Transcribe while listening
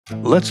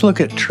Let's look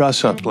at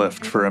Truss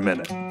Uplift for a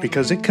minute,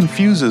 because it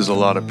confuses a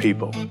lot of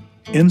people.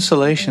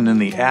 Insulation in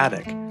the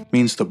attic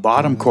means the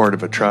bottom chord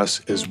of a truss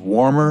is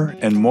warmer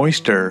and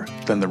moister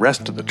than the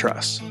rest of the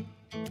truss.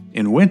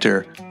 In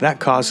winter, that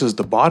causes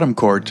the bottom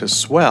chord to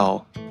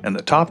swell and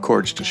the top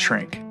chords to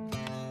shrink.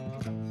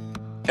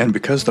 And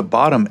because the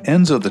bottom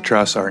ends of the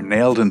truss are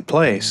nailed in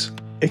place,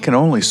 it can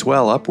only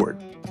swell upward.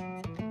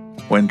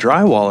 When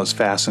drywall is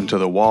fastened to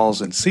the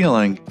walls and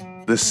ceiling,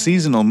 this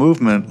seasonal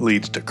movement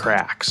leads to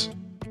cracks.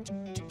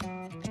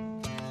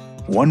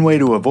 One way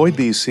to avoid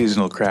these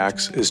seasonal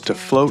cracks is to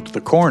float the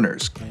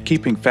corners,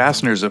 keeping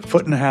fasteners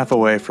 1.5 feet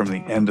away from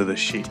the end of the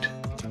sheet.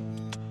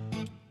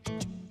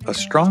 A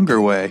stronger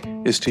way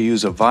is to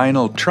use a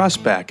vinyl truss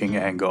backing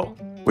angle,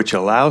 which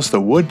allows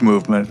the wood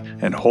movement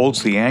and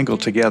holds the angle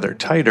together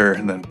tighter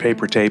than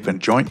paper tape and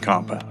joint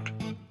compound.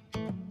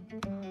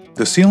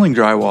 The ceiling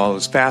drywall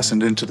is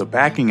fastened into the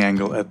backing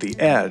angle at the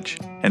edge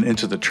and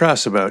into the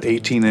truss about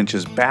 18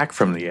 inches back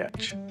from the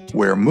edge,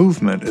 where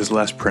movement is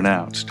less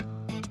pronounced.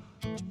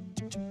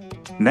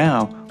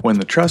 Now, when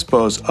the truss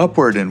bows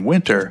upward in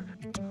winter,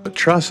 the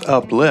truss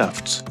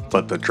uplifts,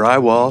 but the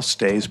drywall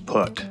stays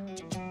put.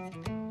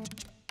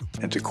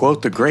 And to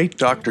quote the great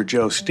Dr.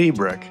 Joe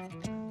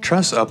Stebrick,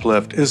 truss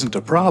uplift isn't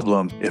a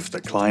problem if the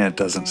client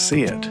doesn't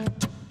see it.